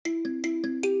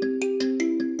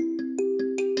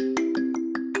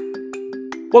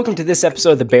Welcome to this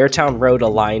episode of the Beartown Road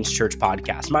Alliance Church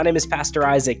podcast. My name is Pastor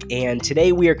Isaac, and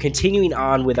today we are continuing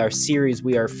on with our series,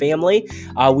 We Are Family.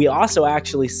 We also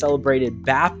actually celebrated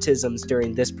baptisms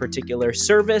during this particular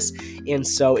service, and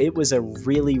so it was a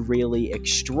really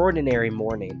extraordinary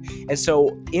morning. And so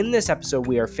in this episode,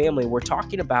 We Are Family, we're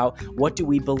talking about what do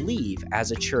we believe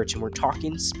as a church, and we're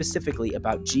talking specifically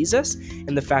about Jesus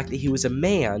and the fact that he was a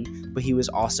man, but he was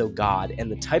also God,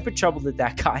 and the type of trouble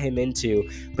that got him into,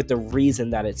 but the reason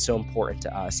that it's so important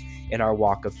to us in our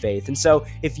walk of faith. And so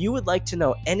if you would like to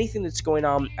know anything that's going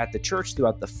on at the church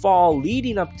throughout the fall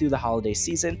leading up to the holiday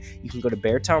season, you can go to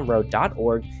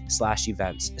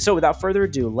beartownroad.org/events. So without further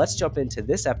ado, let's jump into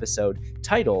this episode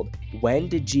titled, When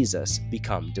Did Jesus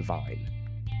Become Divine?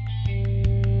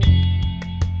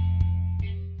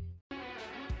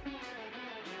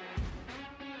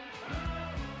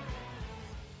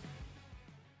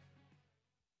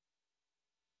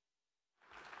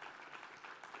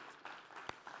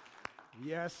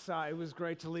 Yes, it was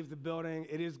great to leave the building.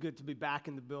 It is good to be back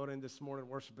in the building this morning,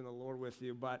 worshiping the Lord with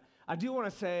you. But I do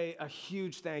want to say a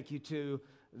huge thank you to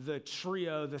the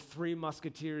trio, the three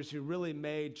musketeers who really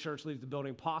made Church Leave the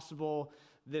Building possible.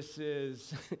 This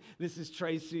is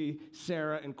Tracy,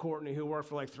 Sarah, and Courtney, who worked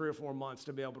for like 3 or 4 months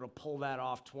to be able to pull that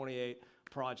off. 28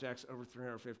 projects, over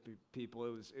 350 people.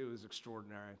 It was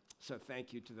extraordinary. So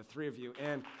thank you to the three of you.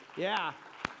 And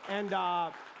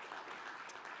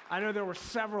I know there were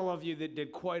several of you that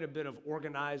did quite a bit of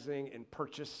organizing and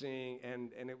purchasing,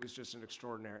 and it was just an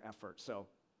extraordinary effort. So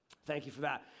thank you for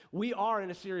that. We are in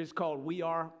a series called We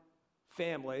Are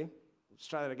Family. Let's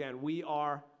try that again. We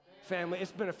Are Family.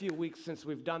 It's been a few weeks since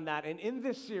we've done that. And in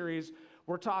this series,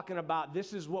 we're talking about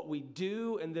this is what we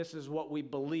do and this is what we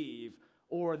believe,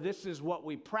 or this is what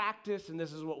we practice and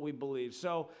this is what we believe.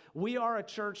 So we are a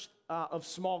church of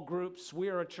small groups. We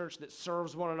are a church that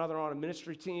serves one another on a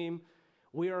ministry team.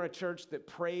 We are a church that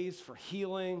prays for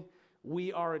healing.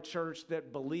 We are a church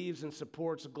that believes and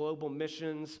supports global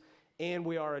missions. And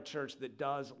we are a church that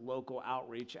does local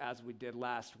outreach, as we did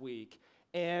last week.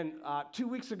 And 2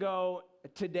 weeks ago,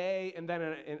 today, and then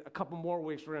in a couple more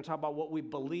weeks, we're going to talk about what we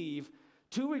believe.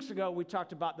 2 weeks ago, we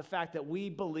talked about the fact that we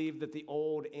believe that the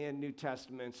Old and New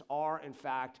Testaments are, in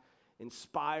fact,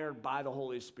 inspired by the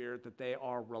Holy Spirit, that they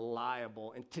are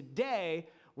reliable. And today,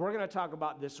 we're going to talk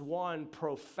about this one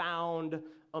profound,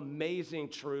 amazing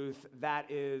truth,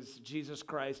 that is Jesus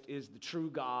Christ is the true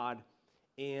God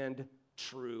and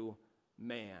true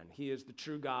man. He is the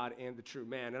true God and the true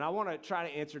man. And I want to try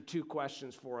to answer 2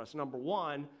 questions for us. Number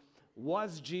one,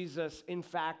 was Jesus in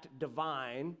fact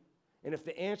divine? And if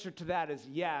the answer to that is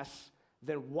yes,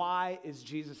 then why is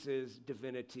Jesus'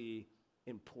 divinity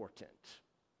important?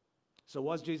 So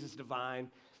was Jesus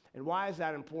divine? And why is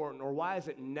that important, or why is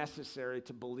it necessary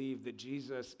to believe that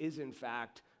Jesus is, in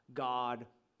fact, God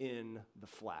in the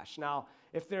flesh? Now,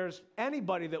 if there's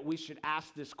anybody that we should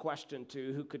ask this question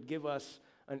to who could give us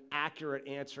an accurate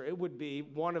answer, it would be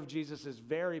one of Jesus'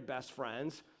 very best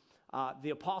friends,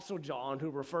 the Apostle John, who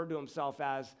referred to himself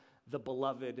as the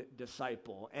beloved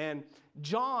disciple. And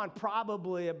John,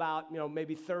 probably about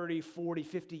maybe 30, 40,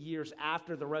 50 years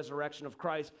after the resurrection of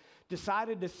Christ,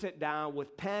 decided to sit down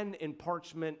with pen and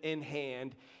parchment in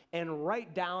hand and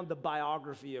write down the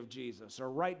biography of Jesus,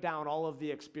 or write down all of the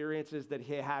experiences that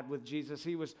he had with Jesus.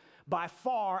 He was by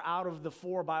far, out of the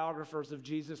 4 biographers of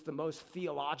Jesus, the most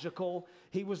theological.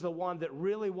 He was the one that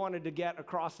really wanted to get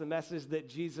across the message that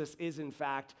Jesus is, in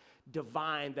fact,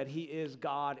 divine, that he is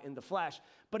God in the flesh.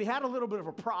 But he had a little bit of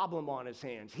a problem on his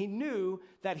hands. He knew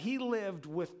that he lived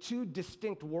with 2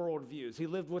 distinct worldviews. He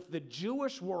lived with the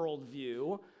Jewish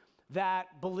worldview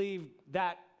that believed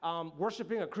that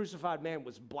worshiping a crucified man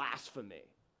was blasphemy,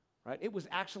 right? It was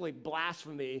actually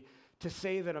blasphemy to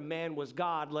say that a man was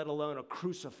God, let alone a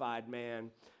crucified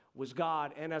man was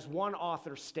God. And as one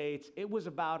author states, it was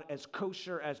about as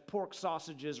kosher as pork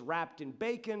sausages wrapped in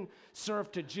bacon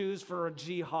served to Jews for a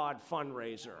jihad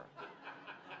fundraiser.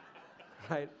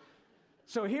 Right?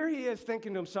 So here he is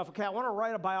thinking to himself, okay, I want to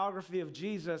write a biography of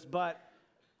Jesus, but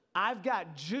I've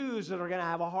got Jews that are going to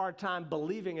have a hard time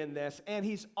believing in this. And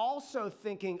he's also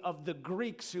thinking of the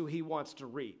Greeks who he wants to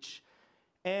reach.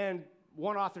 And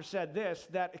one author said this,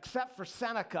 that except for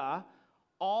Seneca,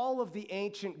 all of the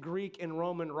ancient Greek and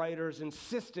Roman writers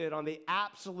insisted on the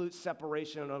absolute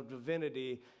separation of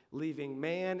divinity, leaving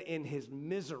man in his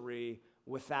misery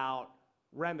without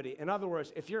remedy. In other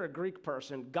words, if you're a Greek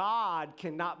person, God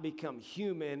cannot become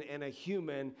human, and a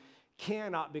human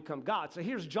cannot become God. So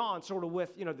here's John sort of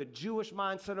with, the Jewish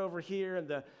mindset over here and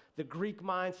the Greek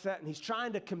mindset, and he's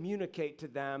trying to communicate to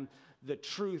them the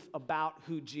truth about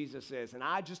who Jesus is. And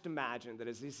I just imagine that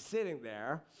as he's sitting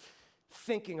there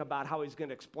thinking about how he's going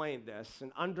to explain this,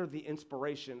 and under the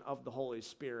inspiration of the Holy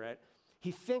Spirit,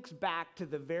 he thinks back to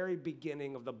the very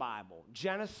beginning of the Bible.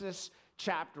 Genesis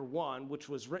chapter 1, which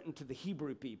was written to the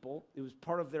Hebrew people. It was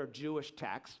part of their Jewish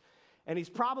text. And he's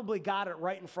probably got it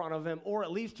right in front of him, or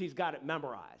at least he's got it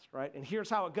memorized, right? And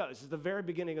here's how it goes. This is the very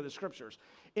beginning of the scriptures.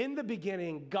 In the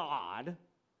beginning, God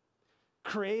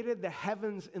created the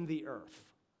heavens and the earth.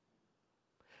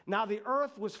 Now the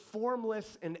earth was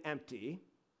formless and empty.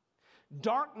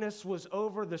 Darkness was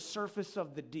over the surface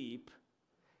of the deep,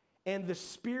 and the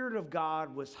Spirit of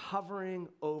God was hovering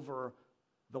over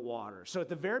the water. So at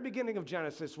the very beginning of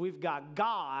Genesis, we've got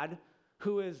God,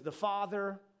 who is the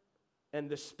Father and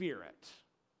the Spirit.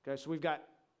 Okay, so we've got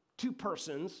two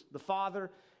persons, the Father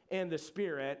and the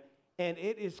Spirit, and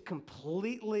it is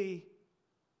completely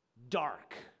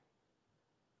dark.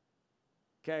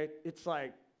 Okay, it's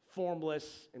like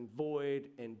formless and void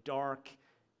and dark.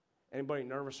 Anybody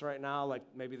nervous right now? Like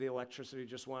maybe the electricity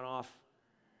just went off?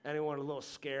 Anyone a little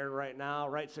scared right now,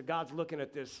 right? So God's looking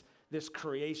at this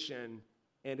creation,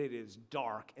 and it is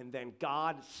dark. And then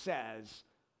God says,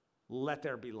 let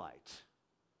there be light.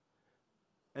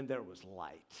 And there was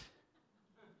light.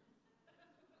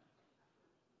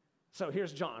 So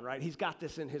here's John, right? He's got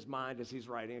this in his mind as he's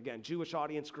writing. Again, Jewish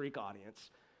audience, Greek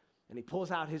audience. And he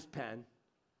pulls out his pen,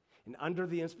 and under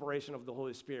the inspiration of the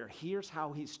Holy Spirit, here's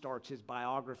how he starts his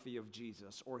biography of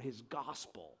Jesus, or his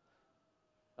gospel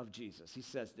of Jesus. He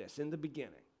says this: in the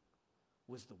beginning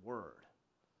was the Word,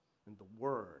 and the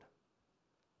Word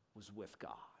was with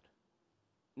God.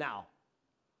 Now,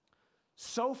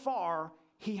 so far,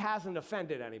 he hasn't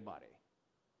offended anybody.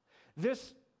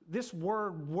 This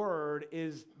word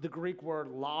is the Greek word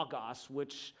logos,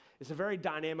 which is a very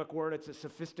dynamic word. It's a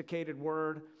sophisticated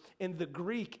word. In the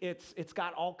Greek, it's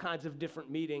got all kinds of different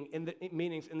meanings.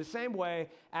 In the same way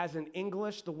as in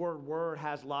English, the word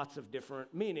has lots of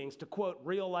different meanings. To quote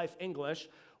real-life English,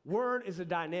 word is a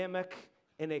dynamic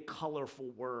and a colorful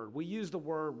word. We use the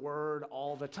word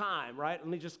all the time, right? Let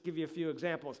me just give you a few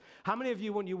examples. How many of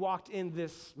you, when you walked in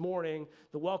this morning,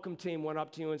 the welcome team went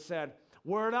up to you and said,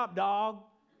 "Word up, dog"?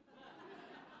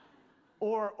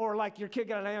 Or like your kid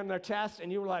got an A on their test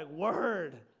and you were like,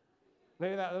 "Word."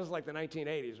 Maybe that was like the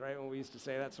 1980s, right, when we used to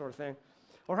say that sort of thing.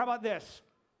 Or how about this?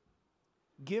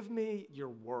 "Give me your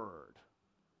word."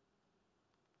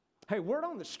 Hey, word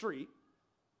on the street.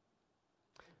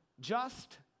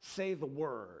 Just say the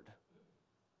word,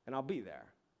 and I'll be there.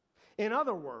 In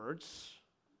other words,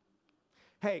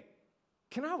 hey,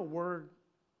 can I have a word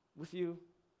with you?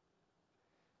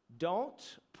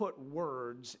 Don't put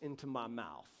words into my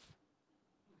mouth.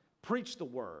 Preach the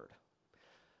word.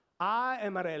 I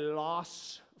am at a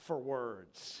loss for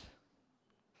words.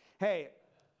 Hey,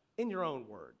 in your own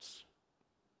words.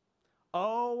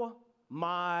 Oh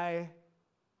my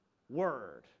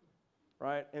word,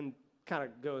 right? And kind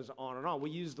of goes on and on. We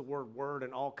use the word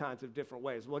in all kinds of different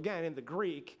ways. Well, again, in the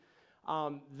Greek,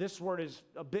 this word is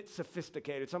a bit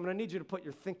sophisticated. So I'm going to need you to put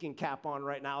your thinking cap on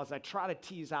right now as I try to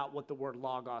tease out what the word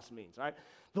logos means, right?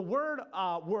 The word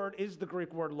is the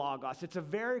Greek word logos. It's a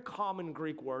very common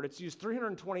Greek word. It's used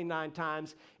 329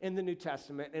 times in the New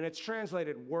Testament, and it's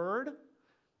translated word,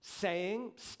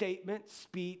 saying, statement,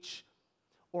 speech,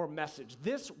 or message.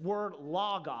 This word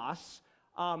logos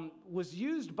was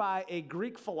used by a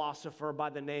Greek philosopher by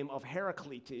the name of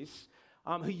Heraclitus,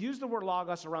 who used the word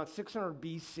logos around 600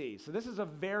 BC. So this is a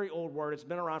very old word. It's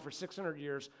been around for 600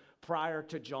 years prior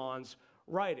to John's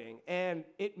writing. And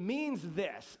it means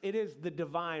this: it is the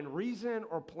divine reason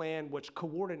or plan which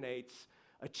coordinates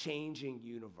a changing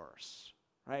universe,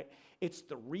 right? It's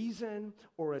the reason,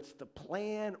 or it's the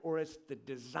plan, or it's the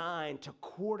design to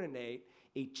coordinate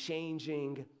a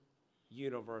changing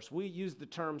universe. We use the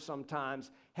term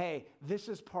sometimes, hey, this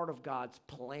is part of God's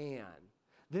plan.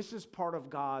 This is part of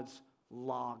God's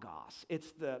logos.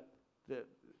 It's the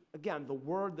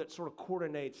word that sort of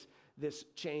coordinates this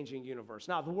changing universe.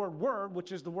 Now, the word,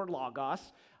 which is the word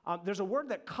logos, there's a word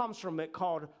that comes from it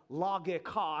called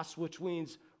logikos, which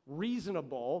means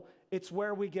reasonable. It's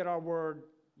where we get our word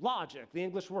logic, the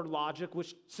English word logic,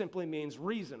 which simply means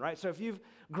reason, right? So if you've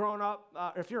grown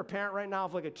up, if you're a parent right now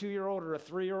of like a 2-year-old or a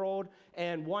 3-year-old,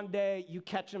 and one day you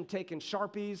catch them taking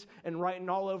Sharpies and writing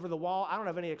all over the wall, I don't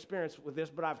have any experience with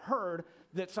this, but I've heard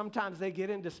that sometimes they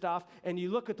get into stuff, and you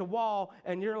look at the wall,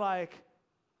 and you're like,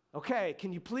 okay,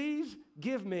 can you please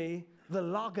give me the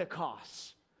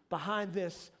logikos behind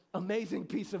this amazing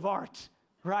piece of art,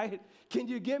 right? Can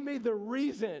you give me the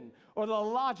reason or the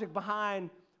logic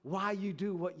behind why you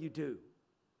do what you do?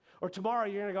 Or tomorrow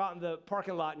you're going to go out in the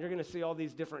parking lot and you're going to see all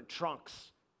these different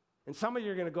trunks. And some of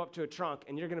you are going to go up to a trunk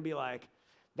and you're going to be like,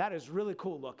 that is really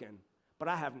cool looking, but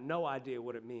I have no idea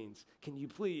what it means. Can you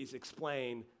please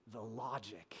explain the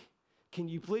logic? Can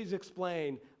you please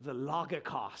explain the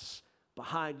logikos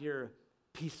behind your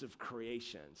piece of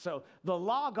creation? So the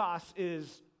logos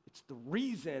it's the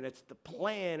reason, it's the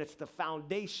plan, it's the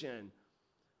foundation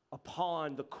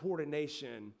upon the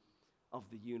coordination of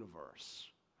the universe.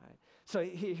 Right? So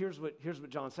here's what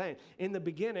John's saying. In the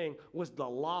beginning was the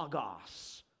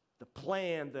logos, the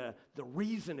plan, the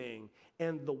reasoning,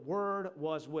 and the Word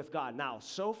was with God. Now,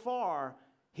 so far,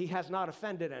 he has not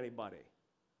offended anybody.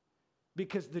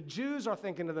 Because the Jews are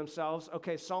thinking to themselves,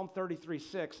 okay, Psalm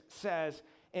 33:6 says,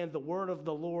 and the word of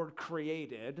the Lord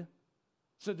created.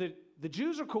 So the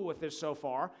Jews are cool with this so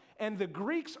far. And the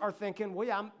Greeks are thinking, well,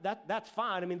 yeah, that's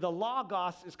fine. I mean, the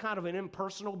Logos is kind of an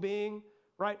impersonal being,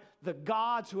 right? The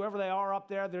gods, whoever they are up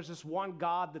there, there's this one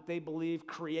God that they believe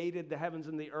created the heavens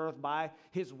and the earth by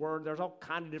his word. There's all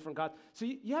kinds of different gods. So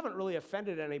you haven't really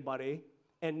offended anybody.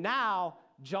 And now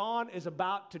John is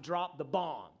about to drop the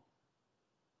bomb.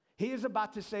 He is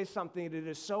about to say something that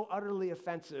is so utterly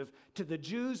offensive to the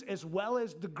Jews as well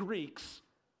as the Greeks,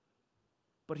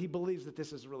 but he believes that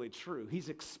this is really true. He's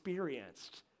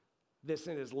experienced this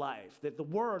in his life, that the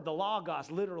word, the Logos,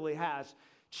 literally has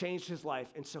changed his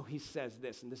life, and so he says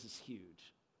this, and this is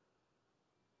huge.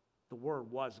 The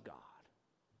Word was God.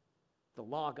 The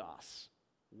Logos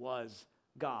was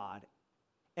God.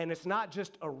 And it's not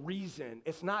just a reason,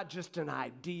 it's not just an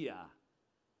idea,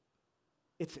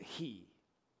 it's a He.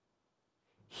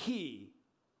 He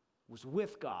was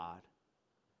with God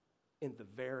in the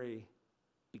very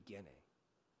beginning.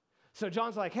 So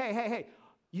John's like, hey,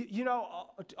 you know,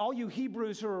 all you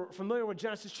Hebrews who are familiar with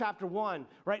Genesis chapter 1,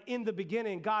 right? In the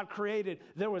beginning, God created.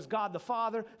 There was God the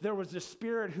Father. There was the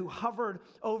Spirit who hovered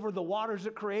over the waters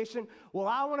of creation. Well,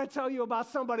 I want to tell you about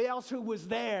somebody else who was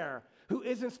there, who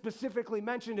isn't specifically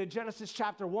mentioned in Genesis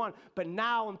chapter 1, but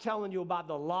now I'm telling you about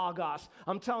the Logos.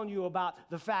 I'm telling you about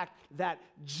the fact that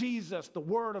Jesus, the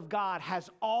Word of God, has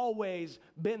always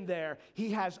been there.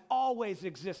 He has always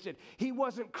existed. He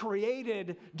wasn't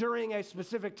created during a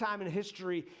specific time in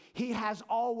history. He has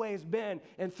always been,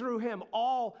 and through him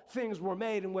all things were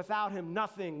made, and without him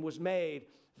nothing was made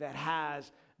that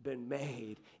has been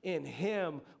made. In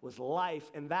him was life,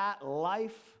 and that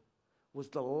life was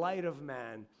the light of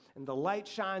man. And the light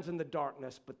shines in the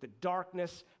darkness, but the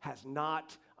darkness has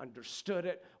not understood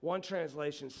it. One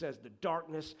translation says the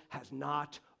darkness has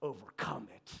not overcome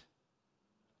it.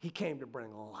 He came to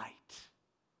bring light.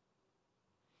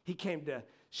 He came to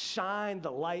shine the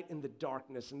light in the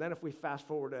darkness. And then if we fast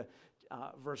forward to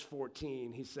verse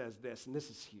 14, he says this, and this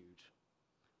is huge.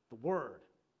 The Word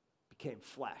became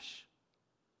flesh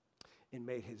and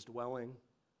made his dwelling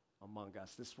among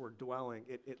us. This word dwelling,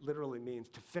 it literally means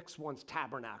to fix one's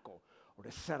tabernacle or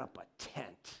to set up a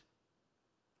tent,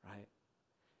 right?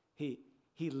 He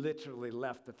literally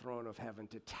left the throne of heaven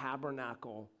to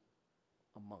tabernacle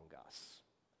among us.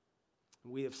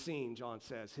 We have seen, John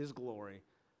says, his glory,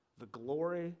 the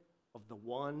glory of the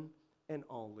one and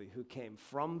only who came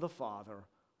from the Father,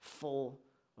 full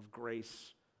of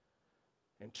grace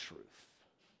and truth.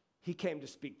 He came to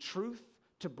speak truth,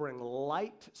 to bring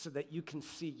light so that you can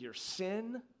see your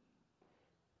sin,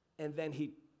 and then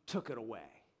he took it away.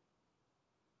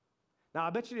 Now,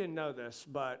 I bet you didn't know this,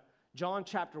 but John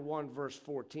chapter 1, verse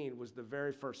 14 was the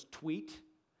very first tweet,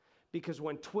 because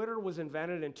when Twitter was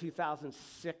invented in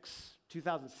 2006,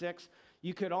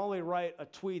 you could only write a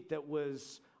tweet that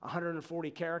was 140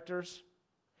 characters.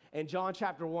 And John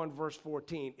chapter 1, verse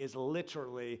 14 is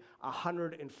literally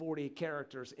 140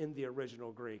 characters in the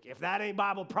original Greek. If that ain't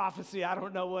Bible prophecy, I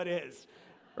don't know what is,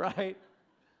 right?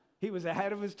 He was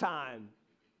ahead of his time.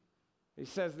 He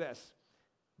says this,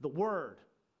 the Word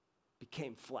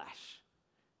became flesh,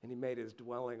 and he made his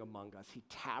dwelling among us. He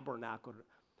tabernacled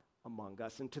among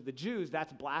us. And to the Jews,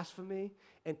 that's blasphemy.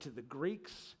 And to the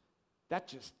Greeks,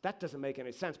 that doesn't make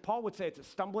any sense. Paul would say it's a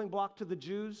stumbling block to the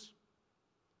Jews,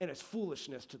 and it's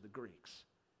foolishness to the Greeks.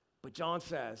 But John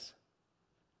says,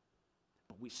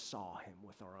 but we saw him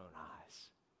with our own eyes.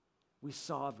 We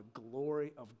saw the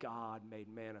glory of God made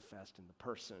manifest in the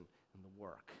person and the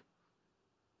work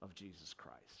of Jesus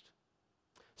Christ.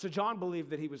 So John believed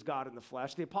that he was God in the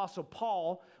flesh. The Apostle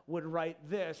Paul would write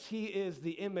this, he is the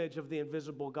image of the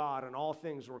invisible God, and all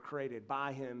things were created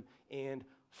by him and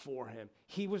for him.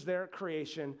 He was there at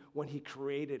creation when he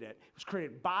created it. It was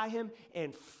created by him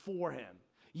and for him.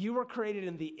 You were created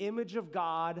in the image of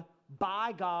God,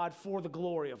 by God, for the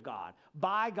glory of God.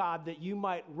 By God, that you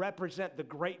might represent the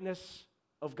greatness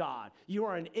of God. You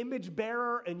are an image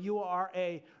bearer, and you are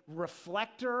a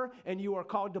reflector, and you are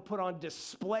called to put on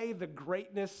display the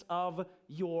greatness of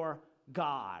your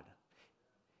God.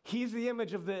 He's the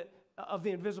image of the of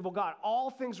the invisible God. All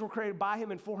things were created by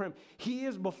him and for him. He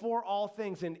is before all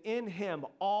things, and in him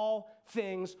all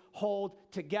things hold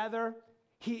together.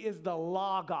 He is the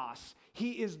Logos.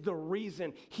 He is the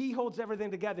reason. He holds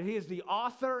everything together. He is the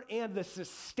author and the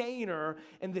sustainer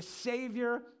and the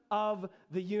savior of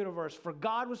the universe. For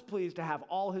God was pleased to have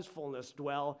all his fullness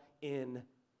dwell in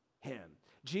him.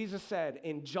 Jesus said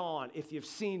in John, if you've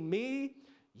seen me,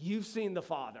 you've seen the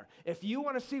Father. If you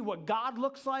want to see what God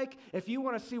looks like, if you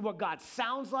want to see what God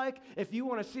sounds like, if you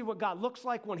want to see what God looks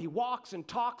like when he walks and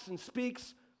talks and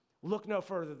speaks, look no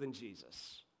further than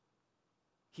Jesus.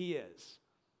 He is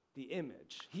the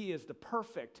image. He is the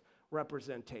perfect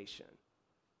representation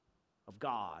of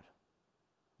God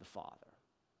the Father.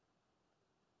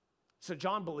 So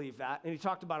John believed that, and he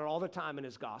talked about it all the time in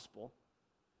his gospel.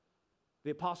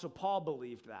 The Apostle Paul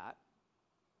believed that.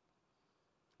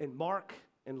 And Mark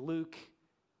and Luke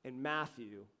and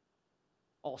Matthew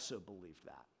also believed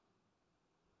that.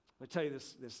 I'll tell you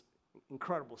this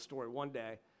incredible story. One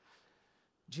day,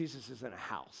 Jesus is in a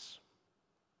house.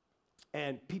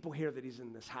 And people hear that he's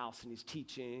in this house and he's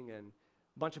teaching, and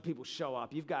a bunch of people show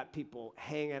up. You've got people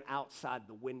hanging outside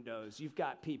the windows. You've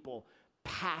got people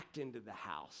packed into the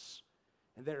house.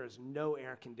 And there is no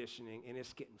air conditioning, and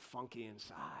it's getting funky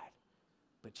inside.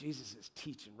 But Jesus is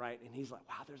teaching, right? And he's like,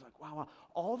 wow, there's like, wow.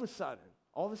 All of a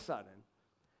sudden,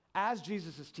 as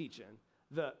Jesus is teaching,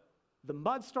 the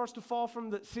mud starts to fall from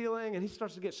the ceiling, and he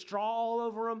starts to get straw all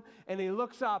over him, and he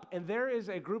looks up, and there is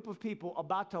a group of people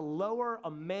about to lower a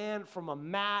man from a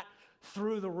mat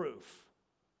through the roof,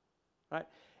 right?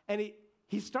 And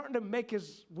he's starting to make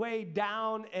his way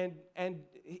down, and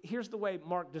here's the way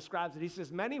Mark describes it. He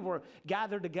says, many were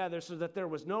gathered together so that there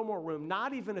was no more room,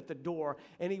 not even at the door,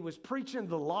 and he was preaching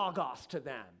the Logos to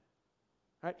them.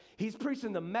 Right? He's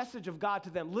preaching the message of God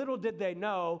to them. Little did they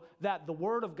know that the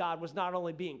word of God was not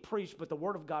only being preached, but the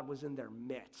word of God was in their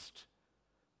midst.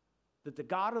 That the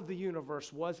God of the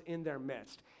universe was in their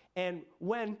midst. And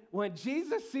when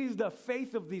Jesus sees the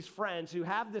faith of these friends who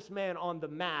have this man on the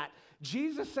mat,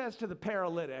 Jesus says to the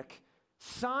paralytic,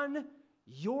 son,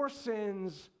 your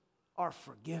sins are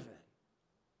forgiven.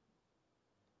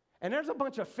 And there's a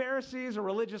bunch of Pharisees or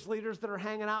religious leaders that are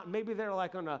hanging out, and maybe they're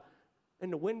like in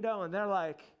the window, and they're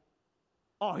like,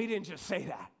 oh, he didn't just say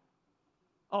that.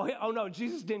 Oh no,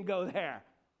 Jesus didn't go there.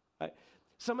 Right?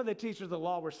 Some of the teachers of the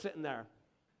law were sitting there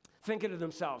thinking to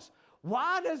themselves,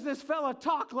 why does this fella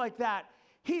talk like that?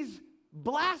 He's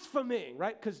blaspheming,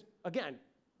 right? Because, again,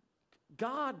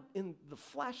 God in the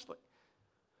flesh, like,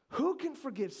 who can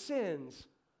forgive sins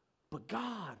but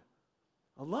God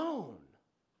alone?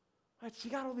 Right? So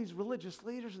you got all these religious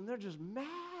leaders, and they're just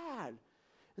mad.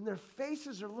 And their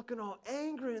faces are looking all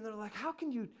angry, and they're like, how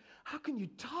can you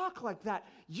talk like that?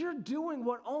 You're doing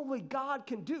what only God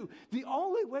can do. The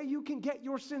only way you can get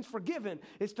your sins forgiven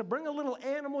is to bring a little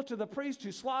animal to the priest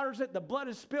who slaughters it, the blood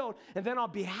is spilled, and then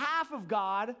on behalf of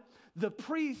God, the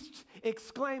priest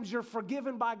exclaims, you're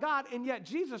forgiven by God. And yet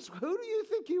Jesus, who do you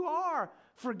think you are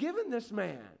forgiving this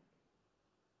man?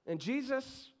 And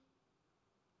Jesus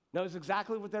knows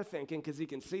exactly what they're thinking because he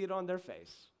can see it on their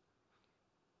face.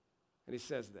 And he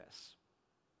says this,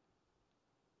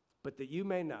 but that you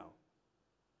may know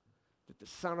that the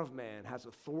Son of Man has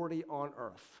authority on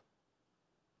earth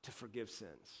to forgive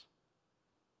sins.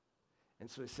 And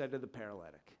so he said to the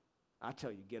paralytic, I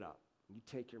tell you, get up, and you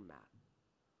take your mat,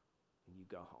 and you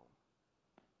go home.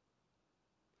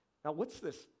 Now, what's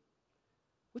this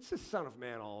Son of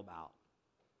Man all about?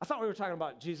 I thought we were talking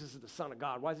about Jesus as the Son of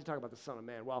God. Why is he talking about the Son of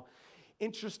Man? Well,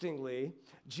 interestingly,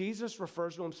 Jesus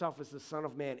refers to himself as the Son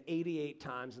of Man 88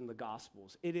 times in the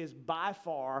Gospels. It is by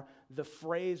far the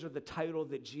phrase or the title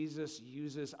that Jesus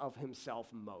uses of himself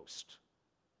most,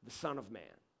 the Son of Man.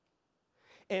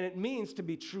 And it means to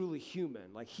be truly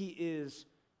human, like he is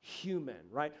human,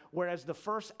 right? Whereas the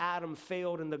first Adam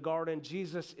failed in the garden,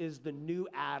 Jesus is the new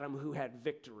Adam who had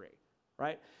victory,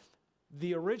 right?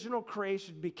 The original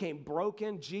creation became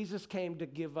broken. Jesus came to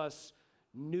give us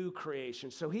new creation.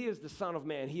 So he is the Son of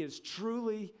Man. He is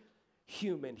truly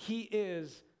human. He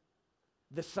is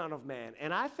the Son of Man.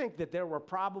 And I think that there were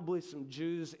probably some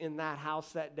Jews in that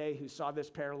house that day who saw this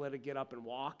paralytic get up and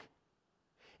walk.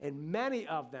 And many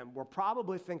of them were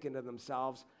probably thinking to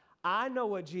themselves, I know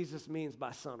what Jesus means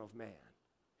by Son of Man.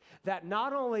 That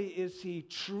not only is he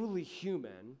truly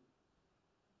human,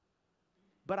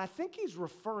 but I think he's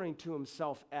referring to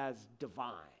himself as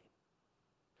divine.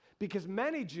 Because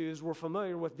many Jews were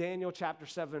familiar with Daniel chapter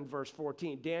 7, verse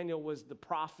 14. Daniel was the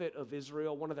prophet of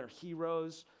Israel, one of their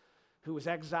heroes who was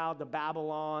exiled to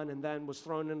Babylon and then was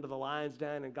thrown into the lion's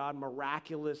den, and God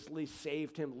miraculously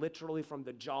saved him literally from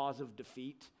the jaws of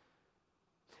defeat.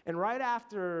 And right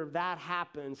after that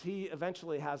happens, he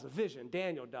eventually has a vision.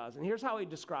 Daniel does. And here's how he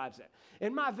describes it.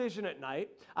 In my vision at night,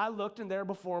 I looked, and there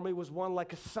before me was one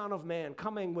like a son of man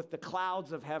coming with the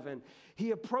clouds of heaven. He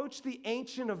approached the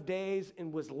Ancient of Days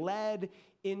and was led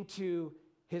into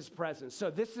his presence.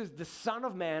 So this is the Son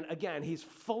of Man. Again, he's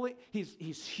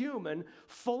human,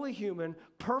 fully human,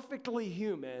 perfectly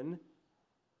human.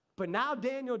 But now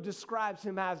Daniel describes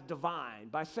him as divine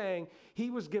by saying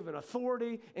he was given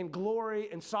authority and glory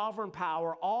and sovereign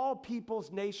power. All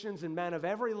peoples, nations, and men of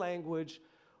every language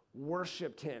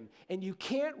worshiped him. And you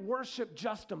can't worship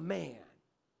just a man.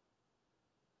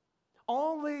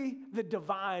 Only the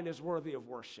divine is worthy of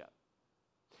worship.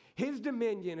 His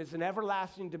dominion is an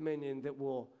everlasting dominion that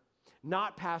will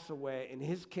not pass away, and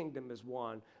his kingdom is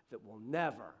one that will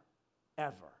never,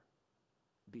 ever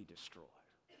be destroyed.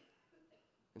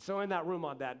 And so in that room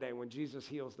on that day when Jesus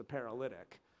heals the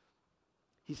paralytic,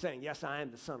 he's saying, yes, I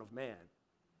am the Son of Man.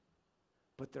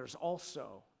 But there's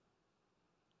also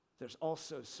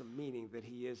some meaning that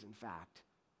he is, in fact,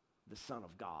 the Son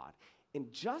of God.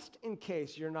 And just in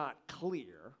case you're not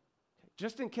clear,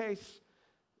 just in case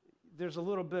there's a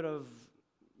little bit of,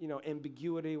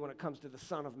 ambiguity when it comes to the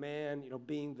Son of Man,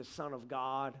 being the Son of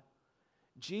God,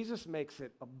 Jesus makes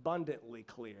it abundantly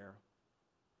clear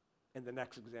in the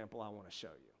next example I want to show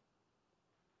you.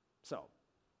 So,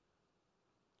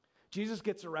 Jesus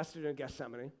gets arrested in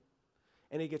Gethsemane,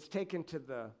 and he gets taken to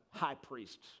the high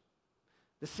priest,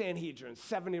 the Sanhedrin.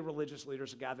 70 religious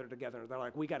leaders are gathered together, and they're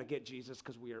like, we got to get Jesus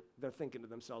because they're thinking to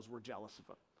themselves, we're jealous of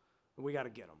him, and we got to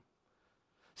get him.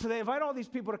 So they invite all these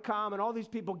people to come, and all these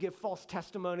people give false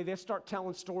testimony. They start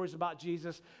telling stories about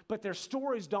Jesus, but their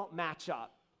stories don't match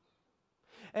up.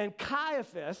 And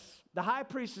Caiaphas, the high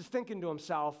priest, is thinking to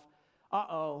himself,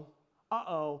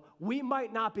 we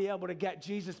might not be able to get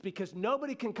Jesus because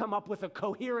nobody can come up with a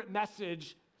coherent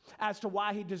message as to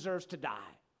why he deserves to die.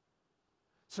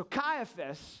 So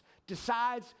Caiaphas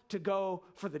decides to go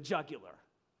for the jugular.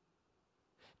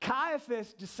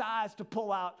 Caiaphas decides to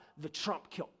pull out the trump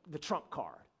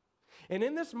card. And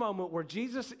in this moment where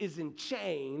Jesus is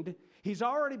enchained, he's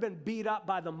already been beat up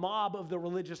by the mob of the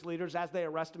religious leaders as they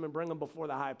arrest him and bring him before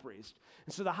the high priest.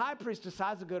 And so the high priest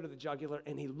decides to go to the jugular,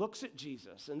 and he looks at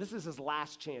Jesus, and this is his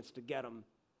last chance to get him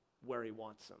where he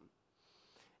wants him.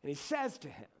 And he says to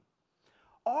him,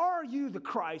 are you the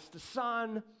Christ, the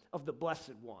Son of the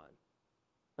Blessed One?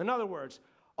 In other words,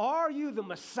 are you the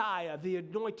Messiah, the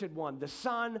Anointed One, the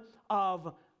Son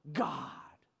of God?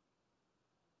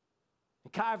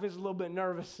 And Caiaphas is a little bit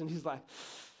nervous, and he's like,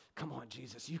 come on,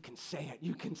 Jesus, you can say it.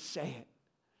 You can say it.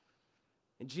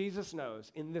 And Jesus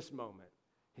knows in this moment,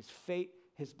 his fate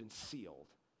has been sealed.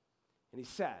 And he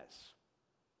says,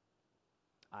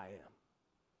 I am.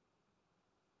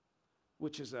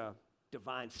 Which is a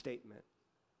divine statement.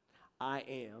 I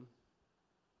am.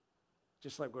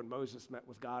 Just like when Moses met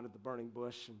with God at the burning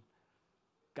bush, and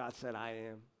God said, I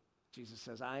am. Jesus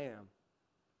says, I am.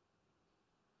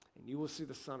 And you will see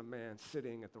the Son of Man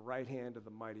sitting at the right hand of the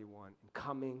Mighty One and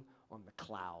coming on the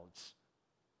clouds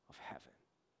of heaven.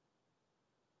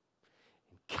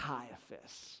 And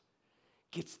Caiaphas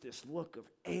gets this look of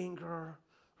anger,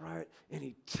 right? And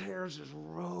he tears his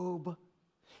robe.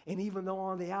 And even though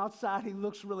on the outside he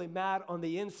looks really mad, on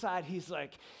the inside he's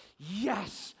like,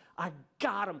 yes, I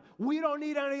got him. We don't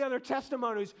need any other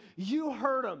testimonies. You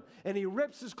heard him. And he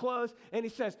rips his clothes and he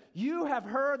says, you have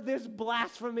heard this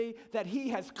blasphemy that he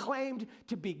has claimed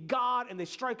to be God. And they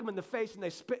strike him in the face and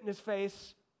they spit in his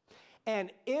face.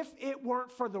 And if it weren't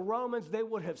for the Romans, they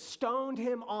would have stoned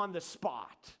him on the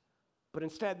spot. But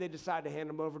instead they decide to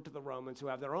hand him over to the Romans, who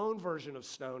have their own version of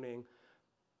stoning,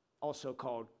 also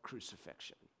called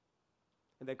crucifixion.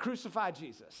 And they crucify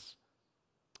Jesus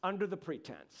under the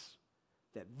pretense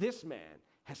that this man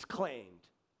has claimed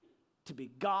to be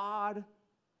God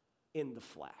in the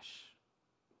flesh.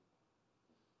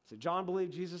 So John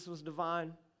believed Jesus was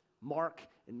divine. Mark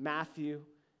and Matthew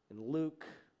and Luke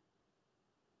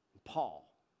and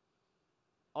Paul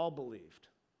all believed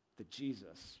that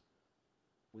Jesus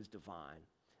was divine.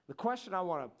 The question I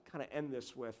want to kind of end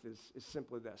this with is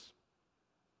simply this.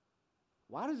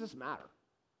 Why does this matter?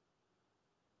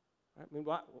 I mean,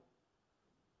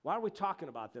 why are we talking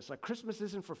about this? Like, Christmas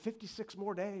isn't for 56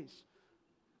 more days,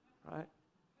 right?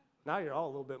 Now you're all a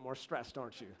little bit more stressed,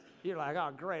 aren't you? You're like,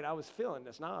 oh, great, I was feeling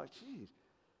this. Now, geez,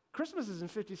 Christmas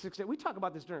isn't 56 days. We talk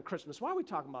about this during Christmas. Why are we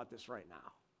talking about this right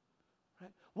now?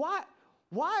 Right?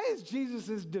 Why is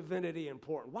Jesus' divinity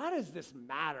important? Why does this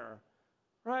matter,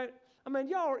 right? I mean,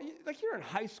 y'all, like, you're in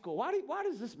high school. Why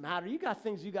does this matter? You got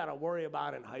things you got to worry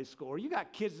about in high school, or you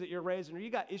got kids that you're raising, or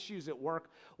you got issues at work.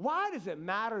 Why does it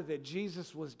matter that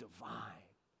Jesus was divine?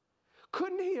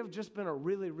 Couldn't he have just been a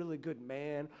really, really good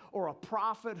man or a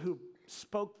prophet who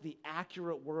spoke the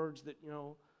accurate words that,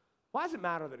 why does it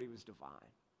matter that he was divine?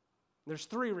 There's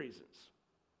 3 reasons.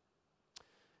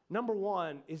 Number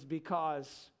 1 is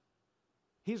because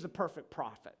he's the perfect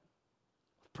prophet,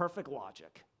 perfect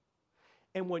logic.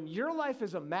 And when your life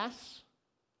is a mess,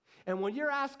 and when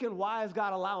you're asking why is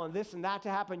God allowing this and that to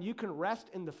happen, you can rest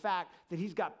in the fact that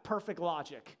he's got perfect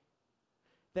logic,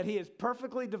 that he is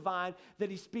perfectly divine, that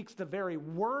he speaks the very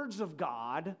words of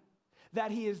God,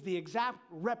 that he is the exact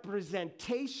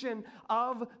representation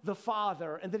of the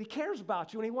Father, and that he cares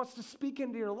about you and he wants to speak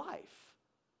into your life.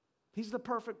 He's the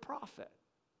perfect prophet.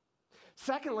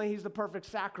 Secondly, he's the perfect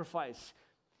sacrifice.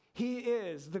 He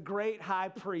is the great high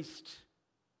priest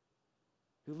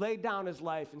who laid down his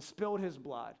life and spilled his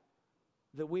blood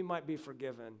that we might be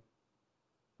forgiven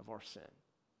of our sin.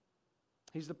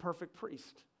 He's the perfect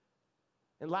priest.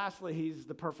 And lastly, he's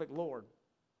the perfect Lord.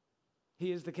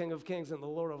 He is the King of Kings and the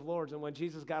Lord of Lords. And when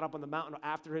Jesus got up on the mountain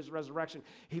after his resurrection,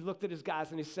 he looked at his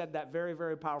guys and he said that very,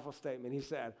 very powerful statement. He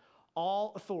said,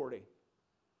 all authority,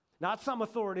 not some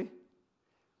authority,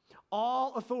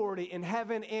 all authority in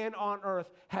heaven and on earth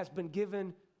has been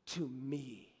given to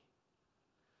me.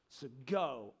 So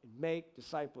go and make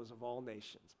disciples of all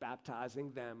nations,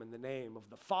 baptizing them in the name of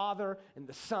the Father and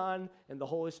the Son and the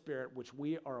Holy Spirit, which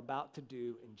we are about to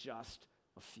do in just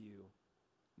a few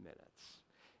minutes.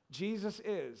 Jesus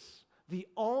is the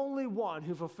only one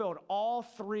who fulfilled all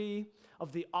 3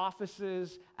 of the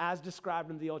offices as described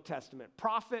in the Old Testament: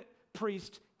 prophet,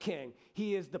 priest, king.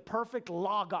 He is the perfect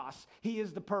logos. He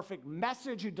is the perfect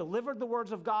message who delivered the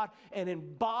words of God and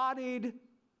embodied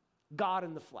God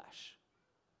in the flesh.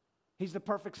 He's the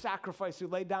perfect sacrifice who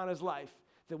laid down his life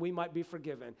that we might be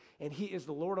forgiven. And he is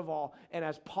the Lord of all. And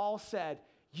as Paul said,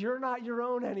 you're not your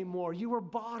own anymore. You were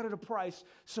bought at a price.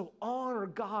 So honor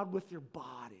God with your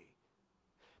body,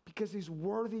 because he's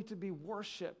worthy to be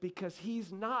worshiped, because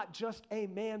he's not just a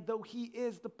man, though he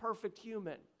is the perfect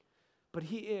human, but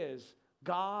he is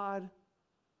God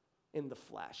in the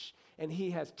flesh. And he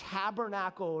has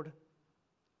tabernacled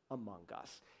among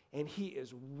us. And he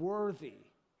is worthy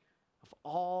of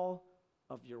all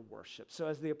of your worship. So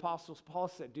as the Apostle Paul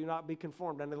said, do not be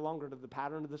conformed any longer to the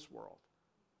pattern of this world,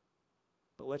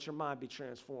 but let your mind be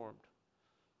transformed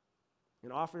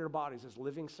and offer your bodies as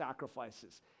living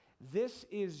sacrifices. This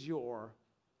is your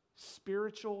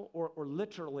spiritual or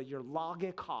literally your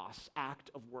logikos act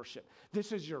of worship.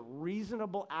 This is your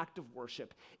reasonable act of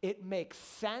worship. It makes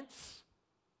sense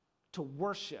to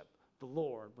worship the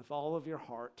Lord with all of your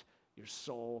heart, your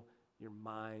soul, your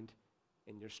mind,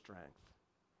 and your strength.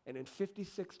 And in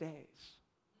 56 days,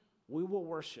 we will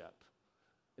worship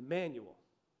Emmanuel,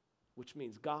 which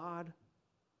means God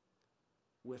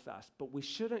with us. But we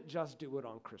shouldn't just do it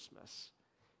on Christmas.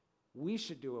 We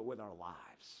should do it with our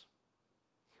lives.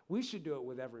 We should do it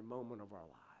with every moment of our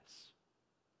lives,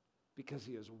 because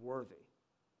he is worthy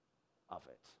of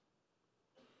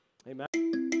it. Amen.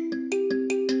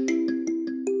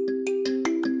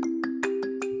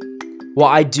 Well,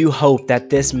 I do hope that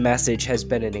this message has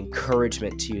been an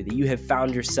encouragement to you, that you have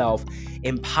found yourself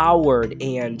empowered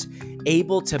and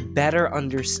able to better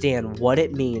understand what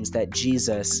it means that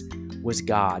Jesus was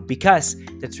God, because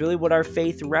that's really what our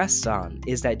faith rests on,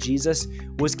 is that Jesus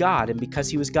was God, and because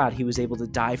he was God, he was able to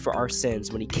die for our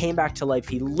sins. When he came back to life,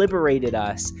 he liberated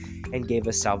us and gave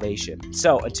us salvation.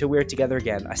 So until we're together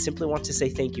again, I simply want to say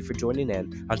thank you for joining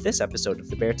in on this episode of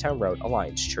the Beartown Road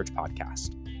Alliance Church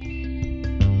Podcast.